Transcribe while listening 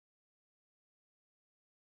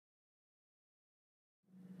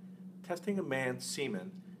Testing a man's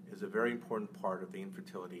semen is a very important part of the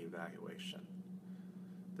infertility evaluation.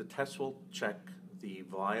 The test will check the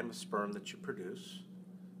volume of sperm that you produce,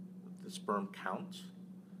 the sperm count,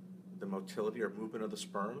 the motility or movement of the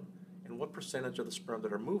sperm, and what percentage of the sperm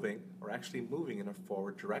that are moving are actually moving in a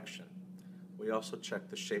forward direction. We also check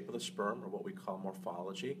the shape of the sperm, or what we call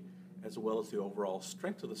morphology, as well as the overall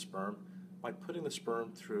strength of the sperm by putting the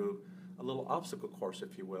sperm through a little obstacle course,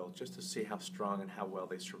 if you will, just to see how strong and how well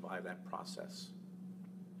they survive that process.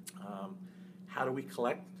 How do we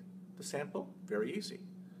collect the sample? Very easy.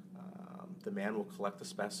 The man will collect the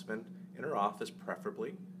specimen in our office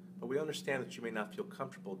preferably, but we understand that you may not feel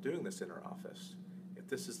comfortable doing this in our office. If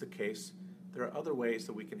this is the case, there are other ways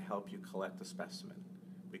that we can help you collect the specimen.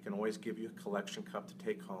 We can always give you a collection cup to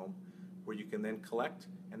take home, where you can then collect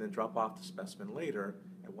and then drop off the specimen later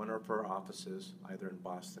at one of our offices, either in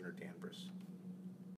Boston or Danvers.